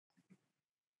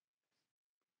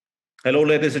Hello,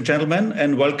 ladies and gentlemen,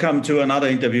 and welcome to another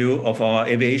interview of our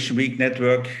Aviation Week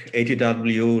Network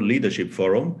ATW Leadership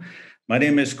Forum. My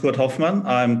name is Kurt Hoffmann.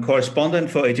 I'm correspondent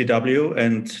for ATW,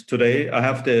 and today I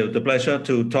have the pleasure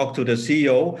to talk to the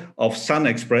CEO of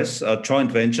SunExpress, a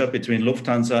joint venture between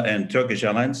Lufthansa and Turkish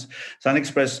Airlines.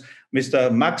 SunExpress,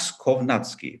 Mr. Max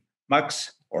Kownatzki.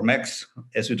 Max, or Max,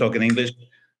 as we talk in English,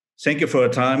 thank you for your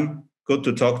time. Good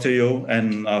to talk to you,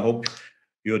 and I hope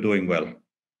you're doing well.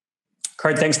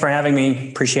 Kurt, thanks for having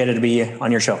me. Appreciate it to be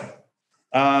on your show.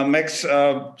 Max,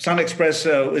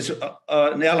 SunExpress is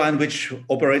an airline which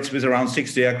operates with around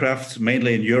 60 aircraft,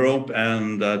 mainly in Europe,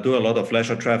 and do a lot of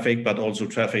leisure traffic, but also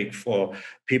traffic for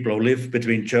people who live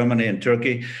between Germany and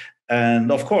Turkey.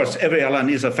 And of course, every airline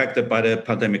is affected by the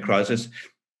pandemic crisis.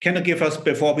 Can you give us,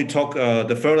 before we talk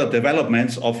the further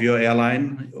developments of your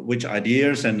airline, which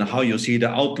ideas and how you see the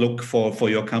outlook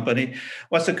for your company?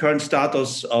 What's the current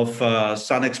status of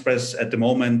SunExpress at the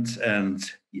moment? And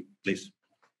please.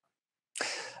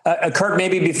 Kurt,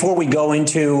 maybe before we go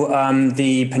into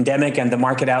the pandemic and the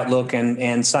market outlook and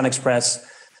SunExpress,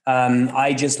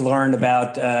 I just learned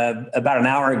about an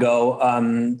hour ago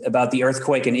about the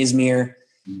earthquake in Izmir.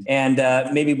 And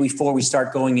maybe before we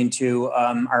start going into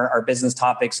our business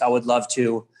topics, I would love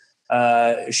to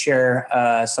share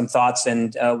some thoughts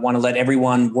and want to let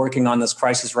everyone working on this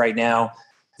crisis right now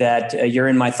that you're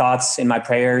in my thoughts, in my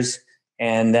prayers,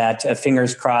 and that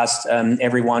fingers crossed,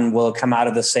 everyone will come out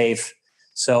of this safe.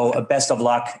 So best of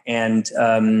luck. And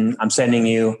I'm sending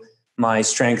you my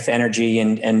strength, energy,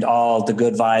 and all the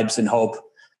good vibes and hope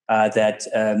that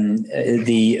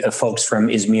the folks from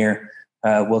Izmir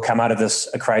will come out of this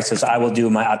crisis. I will do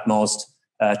my utmost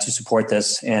to support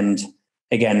this. And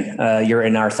again, you're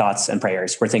in our thoughts and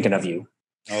prayers. We're thinking of you.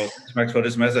 Oh, thanks, Max, for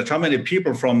this message. How many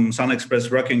people from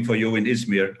SunExpress working for you in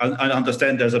Izmir? I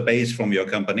understand there's a base from your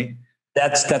company.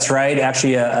 That's right.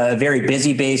 Actually, a very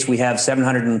busy base. We have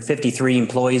 753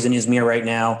 employees in Izmir right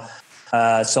now.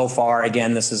 So far,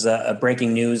 again, this is a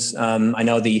breaking news. I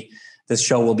know this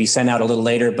show will be sent out a little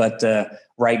later, but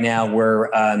right now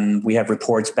we have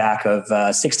reports back of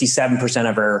 67%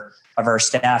 of our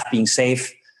staff being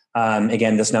safe.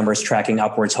 Again, this number is tracking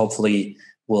upwards. Hopefully,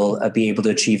 we'll be able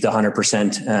to achieve the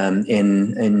 100%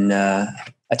 in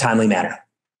a timely manner.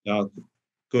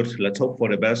 Good. Let's hope for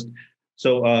the best.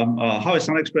 So, how is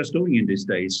SunExpress doing in these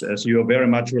days? As you are very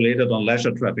much related on leisure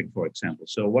traffic, for example.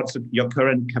 So, what's your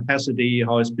current capacity?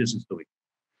 How is business doing?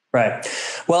 Right.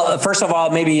 Well, first of all,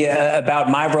 maybe about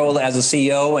my role as a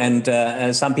CEO, and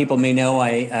as some people may know,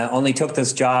 I only took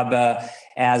this job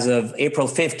as of April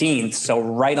 15th, so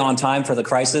right on time for the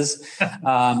crisis.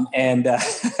 And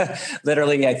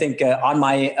literally, I think on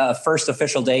my first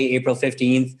official day, April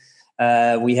 15th,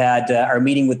 we had our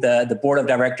meeting with the board of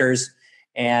directors,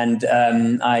 and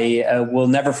I will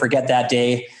never forget that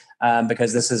day.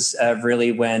 Because this is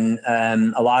really when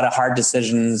a lot of hard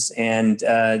decisions and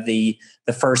the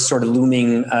first sort of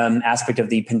looming aspect of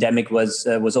the pandemic was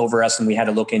over us, and we had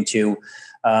to look into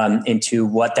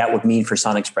what that would mean for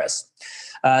SunExpress.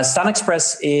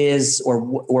 SunExpress is or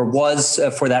was,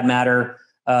 for that matter,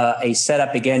 a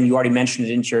setup. Again, you already mentioned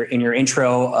it in your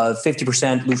intro of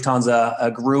 50%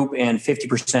 Lufthansa Group and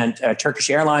 50% Turkish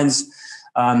Airlines.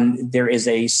 There is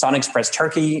a SunExpress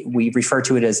Turkey. We refer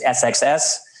to it as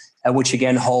SXS. Which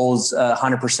again holds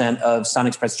 100% of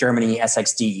SunExpress Germany,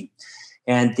 SXD.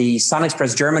 And the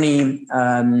SunExpress Germany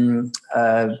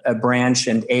branch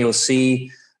and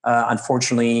AOC,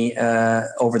 unfortunately,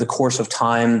 over the course of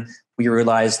time, we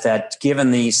realized that given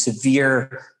the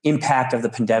severe impact of the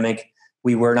pandemic,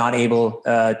 we were not able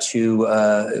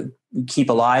to keep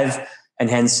alive. And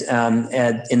hence,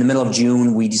 in the middle of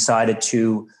June, we decided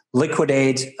to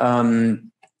liquidate,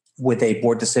 with a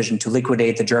board decision, to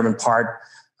liquidate the German part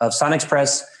of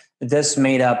SunExpress. This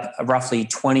made up roughly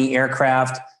 20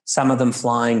 aircraft, some of them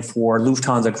flying for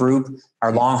Lufthansa Group.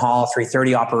 Our long-haul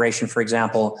 330 operation, for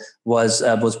example, was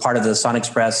part of the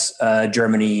SunExpress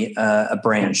Germany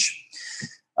branch.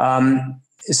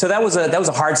 So that was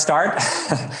a hard start,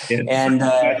 and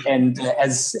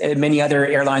as many other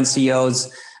airline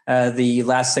CEOs, the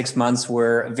last 6 months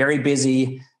were very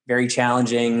busy, very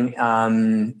challenging,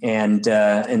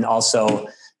 and also,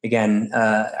 again,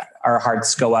 our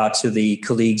hearts go out to the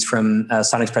colleagues from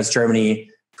SunExpress Germany,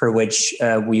 for which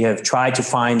we have tried to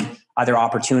find other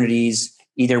opportunities,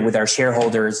 either with our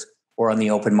shareholders or on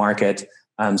the open market.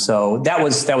 So that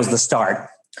was the start.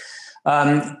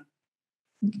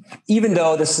 Even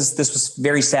though this was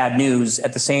very sad news,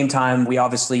 at the same time, we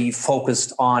obviously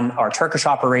focused on our Turkish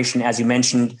operation. As you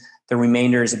mentioned, the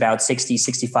remainder is about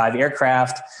 65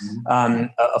 aircraft,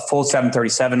 a full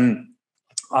 737.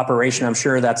 operation. I'm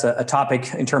sure that's a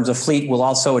topic in terms of fleet we'll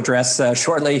also address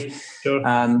shortly. Sure.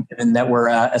 And that we're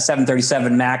a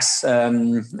 737 MAX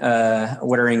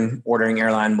ordering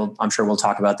airline. I'm sure we'll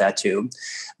talk about that too.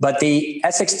 But the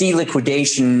SXD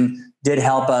liquidation did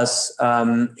help us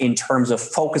in terms of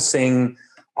focusing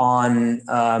on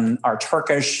our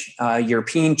Turkish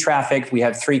European traffic. We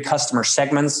have 3 customer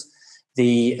segments: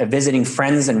 the visiting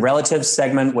friends and relatives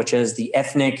segment, which is the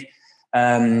ethnic,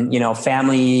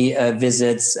 family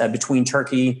visits between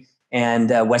Turkey and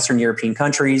Western European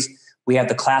countries. We have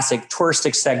the classic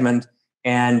touristic segment,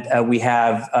 and we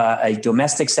have a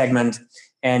domestic segment.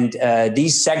 And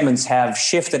these segments have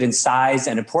shifted in size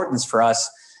and importance for us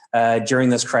during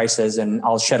this crisis. And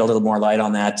I'll shed a little more light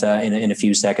on that in a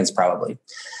few seconds, probably.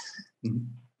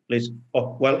 Please.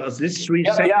 Oh, well, these 3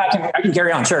 segments. Yeah, I can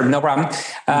carry on. Sure, no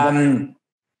problem.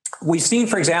 We've seen,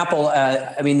 for example,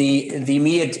 the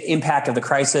immediate impact of the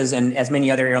crisis, and as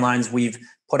many other airlines, we've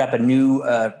put up a new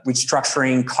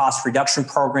restructuring cost reduction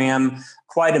program,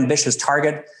 quite ambitious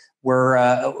target. We're,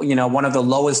 one of the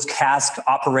lowest CASK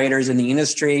operators in the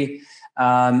industry.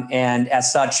 And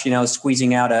as such,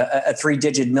 squeezing out a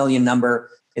 3-digit million number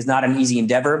is not an easy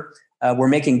endeavor. We're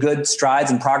making good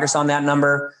strides and progress on that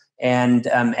number. And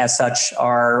as such,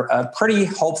 are pretty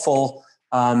hopeful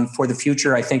for the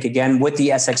future. I think, again, with the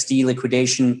SXD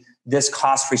liquidation, this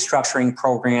cost restructuring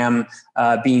program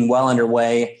being well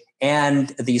underway, and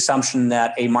the assumption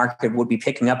that a market would be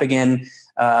picking up again,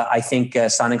 I think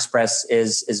SunExpress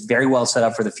is very well set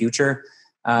up for the future.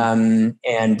 And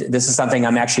this is something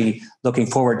I'm actually looking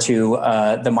forward to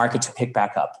the market to pick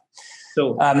back up.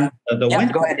 So go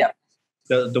ahead. Yeah.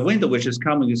 The winter which is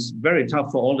coming is very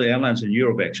tough for all the airlines in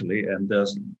Europe, actually, and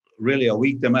there's really a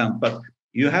weak demand. But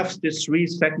you have these 3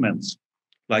 segments,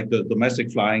 like the domestic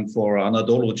flying for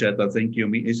Anadolu Jet. I think you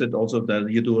mean, is it also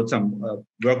that you do some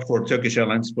work for Turkish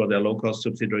Airlines for their low-cost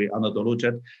subsidiary Anadolu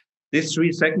Jet? These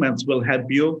 3 segments will help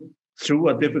you through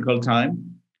a difficult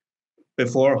time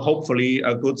before hopefully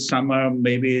a good summer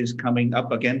maybe is coming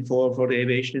up again for the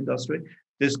aviation industry.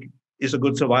 This is a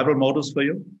good survival modus for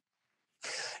you?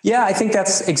 Yeah, I think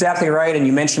that's exactly right. And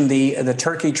you mentioned the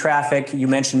Turkey traffic. You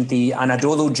mentioned the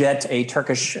Anadolu Jet, a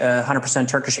Turkish 100%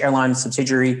 Turkish airline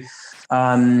subsidiary.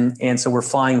 And so we're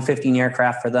flying 15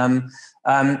 aircraft for them.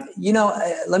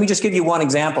 Let me just give you one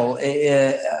example.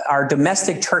 Our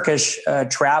domestic Turkish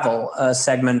travel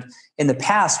segment in the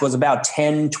past was about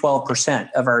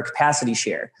 10-12% of our capacity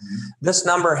share. Mm-hmm. This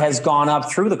number has gone up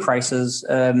through the crisis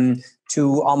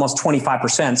to almost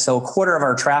 25%. So a quarter of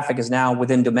our traffic is now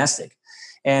within domestic.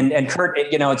 And Kurt,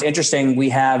 it's interesting. We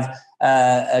have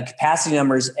capacity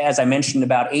numbers, as I mentioned,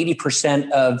 about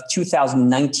 80% of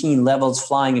 2019 levels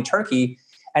flying in Turkey.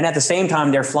 And at the same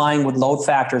time, they're flying with load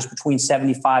factors between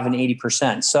 75 and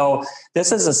 80%. So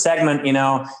this is a segment,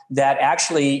 that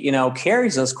actually,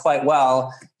 carries us quite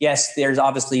well. Yes, there's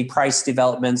obviously price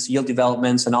developments, yield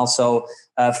developments, and also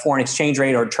foreign exchange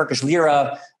rate or Turkish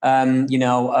lira,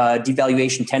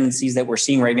 devaluation tendencies that we're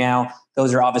seeing right now.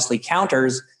 Those are obviously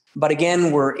counters. But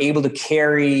again, we're able to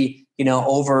carry,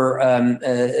 over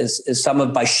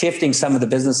by shifting some of the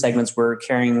business segments, we're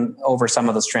carrying over some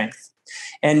of the strength.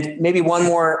 And maybe one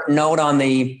more note on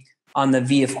the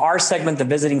VFR segment, the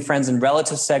visiting friends and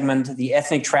relatives segment, the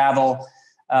ethnic travel.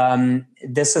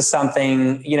 This is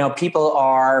something, people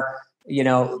are,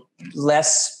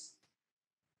 less,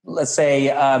 let's say,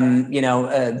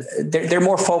 they're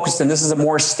more focused, and this is a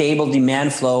more stable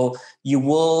demand flow. You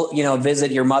will,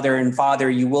 visit your mother and father.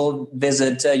 You will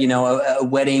visit, a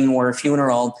wedding or a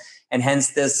funeral, and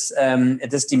hence this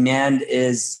demand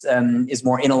is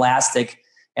more inelastic,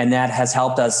 and that has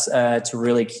helped us to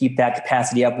really keep that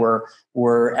capacity up.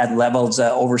 We're at levels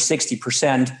over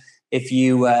 60%. If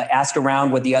you ask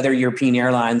around with the other European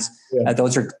airlines,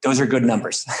 those are good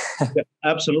numbers. Yeah,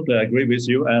 absolutely, I agree with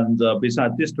you. And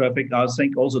besides this traffic, I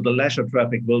think also the leisure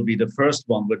traffic will be the first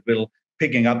one that will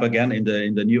picking up again in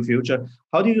the near future.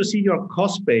 How do you see your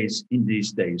cost base in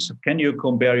these days? Can you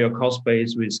compare your cost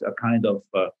base with a kind of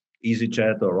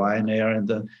EasyJet or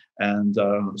Ryanair, and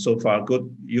so far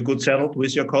you good settled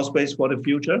with your cost base for the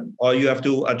future, or you have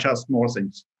to adjust more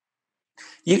things?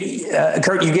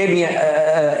 Kurt, you gave me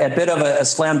a bit of a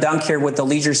slam dunk here with the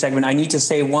leisure segment. I need to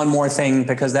say one more thing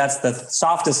because that's the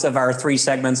softest of our 3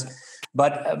 segments.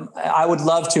 But I would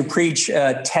love to preach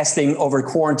testing over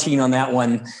quarantine on that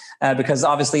one, because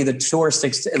obviously the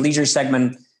touristic leisure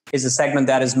segment is a segment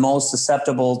that is most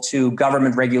susceptible to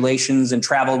government regulations and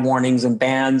travel warnings and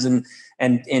bans and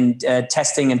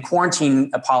testing and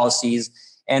quarantine policies.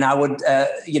 And I would,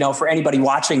 for anybody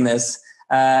watching this,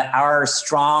 our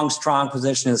strong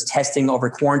position is testing over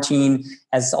quarantine.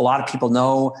 As a lot of people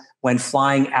know, when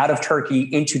flying out of Turkey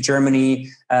into Germany,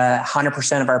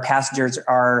 100% of our passengers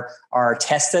are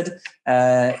tested.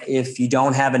 If you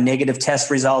don't have a negative test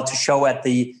result to show at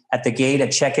the gate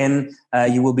at check-in,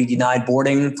 you will be denied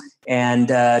boarding. And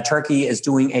Turkey is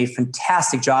doing a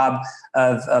fantastic job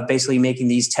of basically making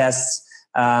these tests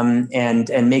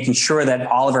and making sure that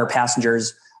all of our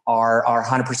passengers are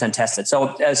 100% tested.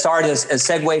 So sorry to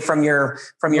segue from your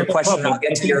question. I'll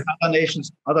get to your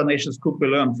other nations could be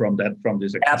learned from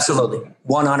this. Absolutely,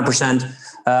 100%.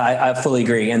 I fully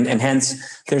agree, and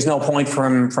hence there's no point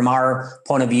from our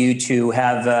point of view to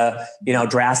have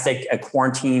drastic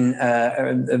quarantine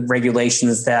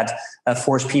regulations that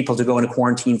force people to go into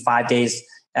quarantine 5 days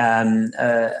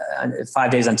 5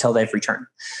 days until they've returned.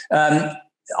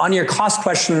 On your cost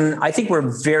question, I think we're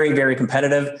very, very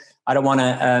competitive. I don't want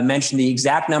to mention the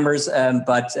exact numbers,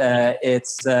 but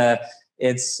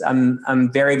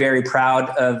I'm very, very proud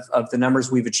of the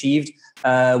numbers we've achieved.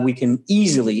 We can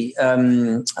easily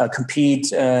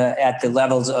compete at the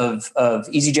levels of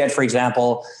EasyJet, for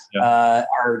example. Yeah.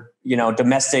 Our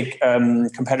domestic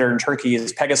competitor in Turkey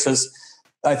is Pegasus.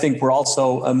 I think we're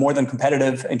also more than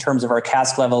competitive in terms of our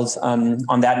CASK levels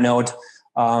on that note.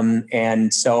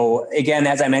 And so, again,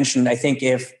 as I mentioned, I think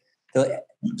if the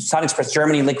SunExpress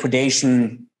Germany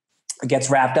liquidation gets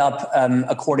wrapped up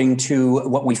according to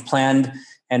what we've planned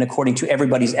and according to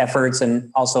everybody's efforts,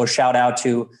 and also a shout out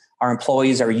to our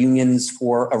employees, our unions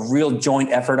for a real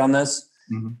joint effort on this,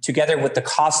 together with the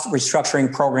cost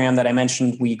restructuring program that I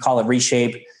mentioned, we call it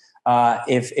Reshape.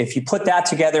 If you put that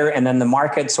together and then the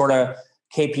market sort of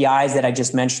KPIs that I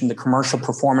just mentioned, the commercial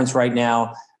performance right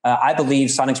now, I believe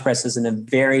SunExpress is in a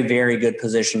very, very good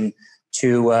position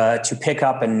to pick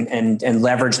up and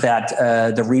leverage that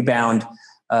the rebound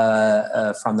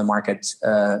from the market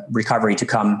recovery to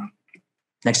come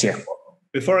next year.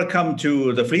 Before I come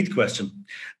to the fleet question,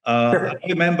 sure. I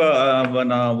remember when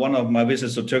one of my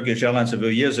visits to Turkish Airlines a few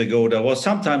years ago, there was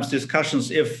sometimes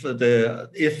discussions if there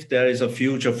is a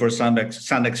future for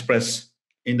SunExpress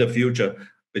in the future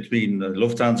between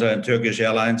Lufthansa and Turkish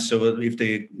Airlines, so if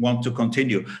they want to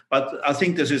continue. But I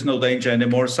think this is no danger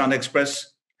anymore. SunExpress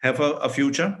have a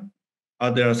future?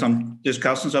 Are there some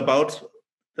discussions about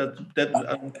that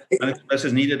SunExpress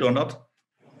is needed or not?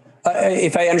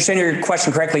 If I understand your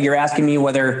question correctly, you're asking me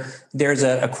whether there's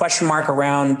a question mark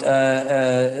around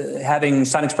having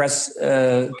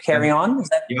SunExpress carry on? Is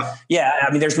that? Yeah,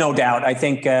 I mean, there's no doubt. I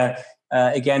think,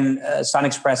 again,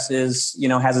 SunExpress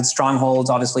has its strongholds.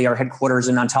 Obviously, our headquarters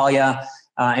in Antalya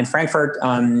and Frankfurt,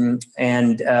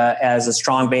 and as a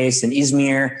strong base in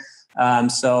Izmir.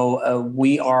 So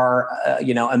we are,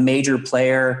 a major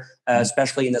player,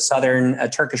 especially in the southern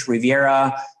Turkish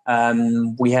Riviera.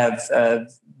 We have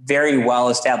very well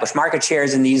established market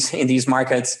shares in these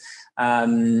markets,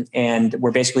 and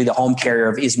we're basically the home carrier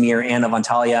of Izmir and of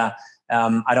Antalya.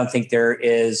 I don't think there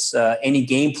is any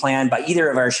game plan by either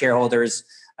of our shareholders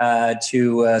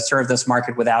to serve this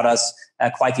market without us.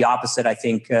 Quite the opposite. I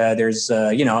think there's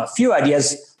a few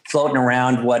ideas floating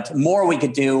around what more we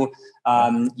could do.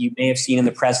 You may have seen in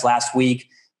the press last week,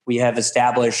 we have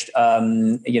established,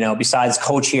 besides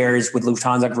co-chairs with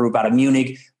Lufthansa Group out of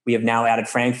Munich, we have now added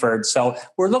Frankfurt. So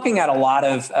we're looking at a lot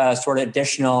of sort of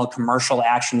additional commercial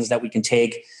actions that we can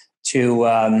take to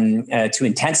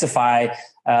intensify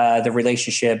the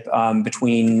relationship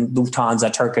between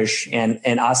Lufthansa, Turkish,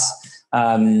 and us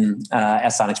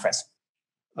as SunExpress.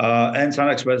 And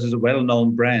SunExpress is a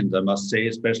well-known brand, I must say,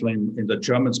 especially in the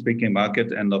German-speaking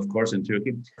market and, of course, in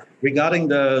Turkey. Regarding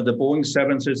the Boeing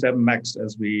 737 MAX,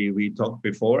 as we talked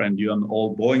before, and you're an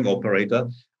all Boeing operator,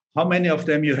 how many of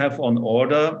them you have on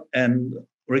order? And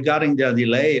regarding their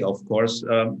delay, of course,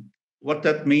 what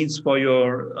that means for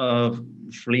your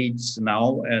fleets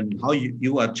now and how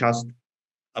you adjust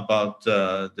about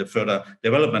the further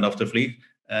development of the fleet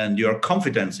and your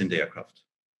confidence in the aircraft?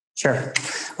 Sure.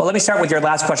 Well, let me start with your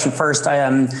last question first.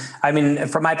 I mean,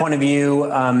 from my point of view,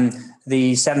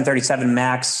 the 737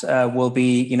 MAX will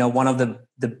be, one of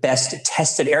the best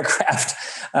tested aircraft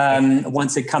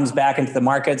once it comes back into the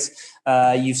markets.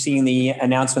 You've seen the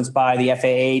announcements by the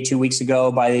FAA 2 weeks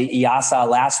ago, by the EASA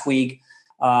last week.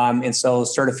 And so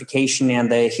certification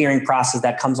and the hearing process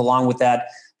that comes along with that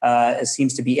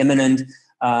seems to be imminent.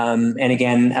 And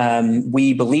again,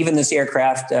 we believe in this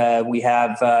aircraft. We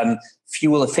have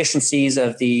fuel efficiencies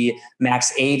of the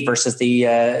MAX 8 versus the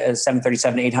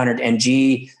 737-800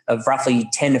 NG of roughly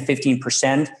 10 to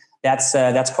 15%.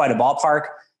 That's quite a ballpark.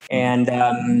 And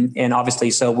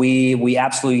obviously, so we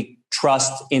absolutely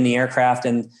trust in the aircraft,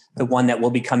 and the one that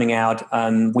will be coming out,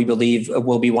 we believe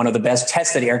will be one of the best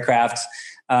tested aircrafts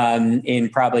in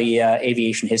probably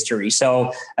aviation history.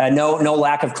 So no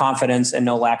lack of confidence and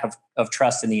no lack of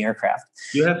trust in the aircraft.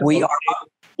 Yeah,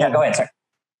 go ahead, sir.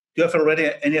 Do you have already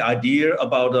any idea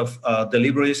about a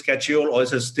delivery schedule, or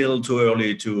is it still too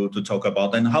early to talk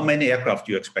about? And how many aircraft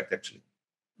do you expect actually?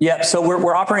 Yeah, so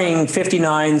we're operating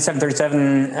 59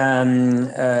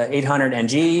 737 800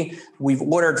 NG. We've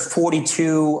ordered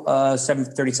 42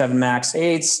 737 MAX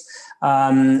 8s,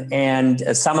 and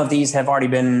some of these have already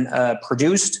been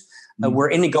produced. We're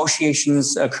in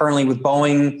negotiations currently with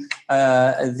Boeing.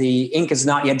 The ink is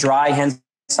not yet dry, hence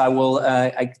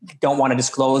I don't want to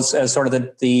disclose sort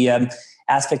of the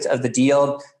aspects of the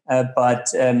deal. But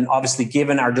obviously,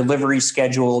 given our delivery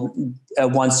schedule,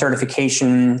 once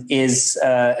certification is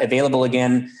available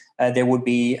again, there would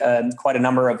be quite a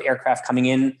number of aircraft coming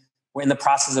in. We're in the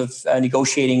process of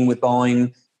negotiating with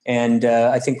Boeing, and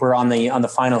I think we're on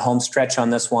the final home stretch on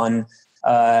this one.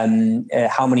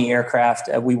 How many aircraft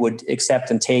we would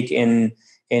accept and take in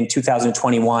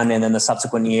 2021 and then the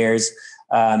subsequent years.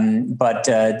 But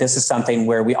this is something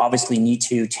where we obviously need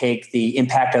to take the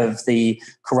impact of the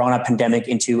corona pandemic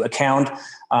into account.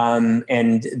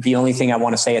 And the only thing I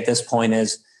want to say at this point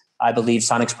is I believe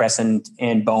SunExpress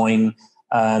and Boeing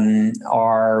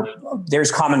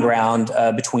there's common ground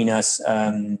between us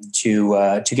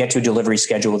to get to a delivery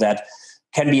schedule that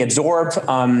can be absorbed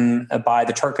by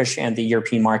the Turkish and the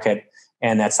European market,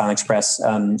 and that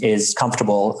SunExpress is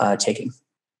comfortable taking.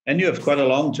 And you have quite a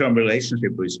long-term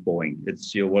relationship with Boeing.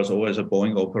 You was always a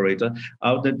Boeing operator.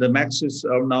 The MAXs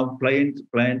are now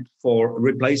planned for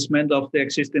replacement of the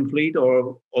existing fleet,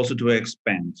 or also to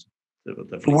expand the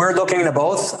fleet? We're looking at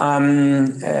both.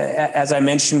 As I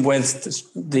mentioned, with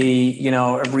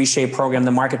the reshape program,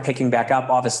 the market picking back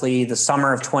up. Obviously, the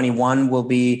summer of 21 will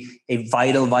be a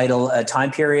vital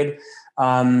time period.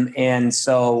 And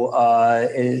so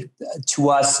to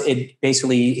us, it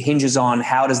basically hinges on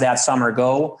how does that summer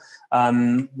go?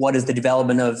 What is the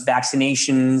development of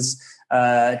vaccinations,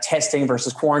 testing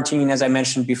versus quarantine, as I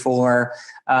mentioned before.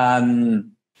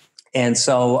 And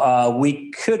so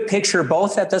we could picture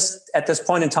both at this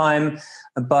point in time,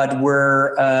 but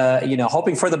we're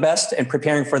hoping for the best and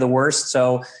preparing for the worst.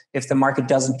 So if the market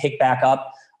doesn't pick back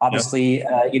up, obviously,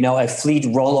 a fleet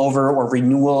rollover or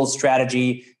renewal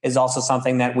strategy is also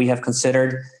something that we have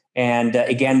considered. And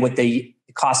again, with the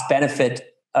cost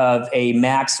benefit of a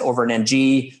MAX over an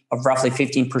NG of roughly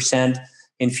 15%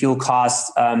 in fuel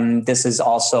costs, this is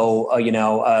also,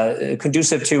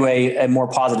 conducive to a more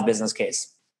positive business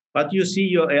case. But you see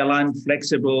your airline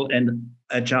flexible and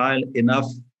agile enough,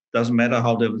 doesn't matter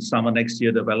how the summer next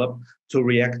year develop, to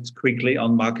react quickly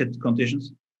on market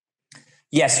conditions?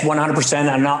 Yes, 100%.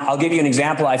 And I'll give you an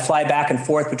example. I fly back and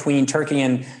forth between Turkey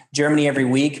and Germany every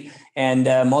week. And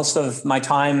most of my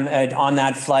time on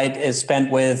that flight is spent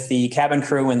with the cabin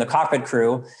crew and the cockpit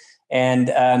crew. And,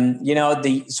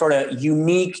 the sort of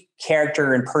unique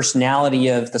character and personality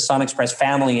of the SunExpress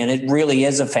family, and it really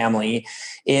is a family,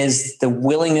 is the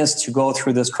willingness to go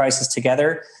through this crisis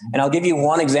together. And I'll give you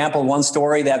one example, one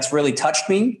story that's really touched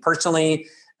me personally.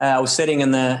 I was sitting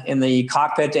in the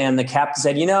cockpit, and the captain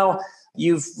said,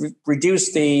 you've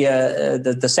reduced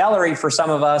the salary for some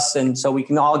of us, and so we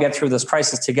can all get through this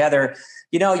crisis together.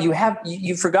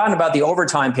 You've forgotten about the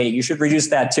overtime pay. You should reduce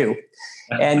that too.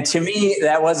 And to me,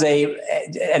 that was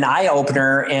an eye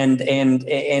opener and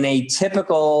a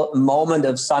typical moment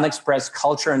of SunExpress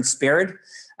culture and spirit.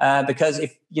 Because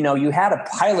if you had a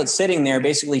pilot sitting there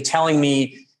basically telling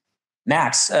me,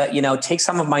 Max, take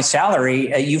some of my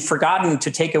salary. You've forgotten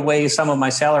to take away some of my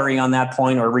salary on that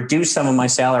point, or reduce some of my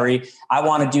salary. I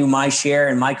want to do my share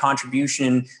and my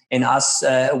contribution in us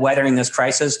weathering this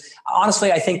crisis.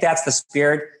 Honestly, I think that's the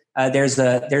spirit. There's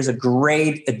a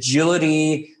great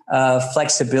agility,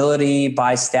 flexibility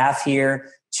by staff here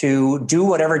to do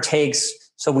whatever it takes,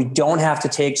 so we don't have to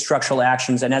take structural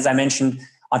actions. And as I mentioned,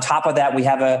 on top of that, we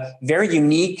have a very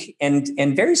unique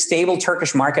and very stable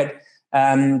Turkish market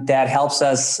that helps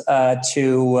us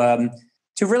to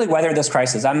really weather this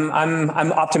crisis. I'm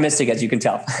optimistic, as you can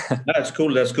tell. That's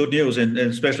cool. That's good news, and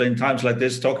especially in times like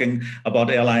this, talking about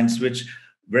airlines which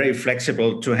very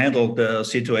flexible to handle the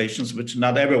situations, which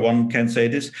not everyone can say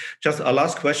this. Just a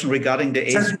last question regarding the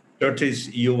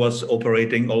A330s you was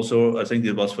operating. Also, I think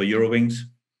it was for Eurowings.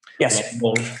 Yes.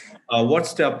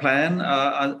 What's their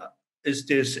plan? Is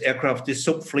this aircraft, this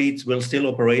sub-fleet will still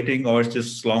operating, or is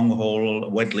this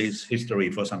long-haul wet lease history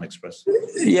for SunExpress?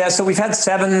 Yeah, so we've had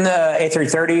 7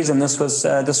 A330s, and this was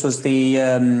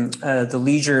the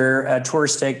leisure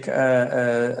touristic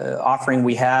offering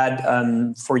we had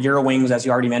for Eurowings, as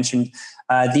you already mentioned.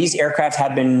 These aircraft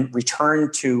have been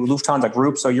returned to Lufthansa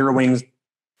Group, so Eurowings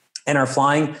and are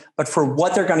flying, but for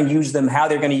what they're going to use them, how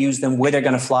they're going to use them, where they're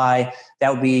going to fly,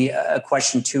 that would be a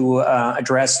question to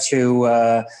address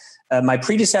to my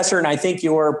predecessor, and I think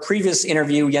your previous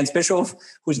interview, Jens Bischof,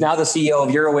 who's now the CEO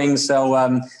of Eurowings.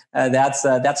 So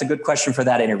that's a good question for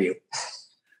that interview.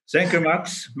 Thank you,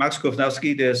 Max. Max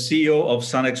Kownatzki, the CEO of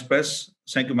SunExpress.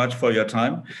 Thank you much for your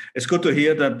time. It's good to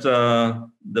hear that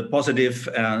the positive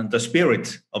and the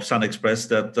spirit of SunExpress,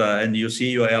 that and you see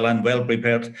your airline well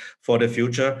prepared for the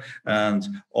future. And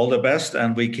all the best.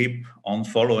 And we keep on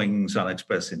following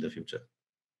SunExpress in the future.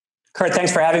 Kurt,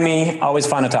 thanks for having me. Always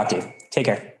fun to talk to you. Take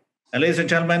care. And ladies and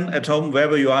gentlemen at home,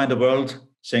 wherever you are in the world,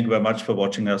 thank you very much for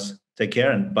watching us. Take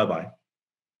care and bye-bye.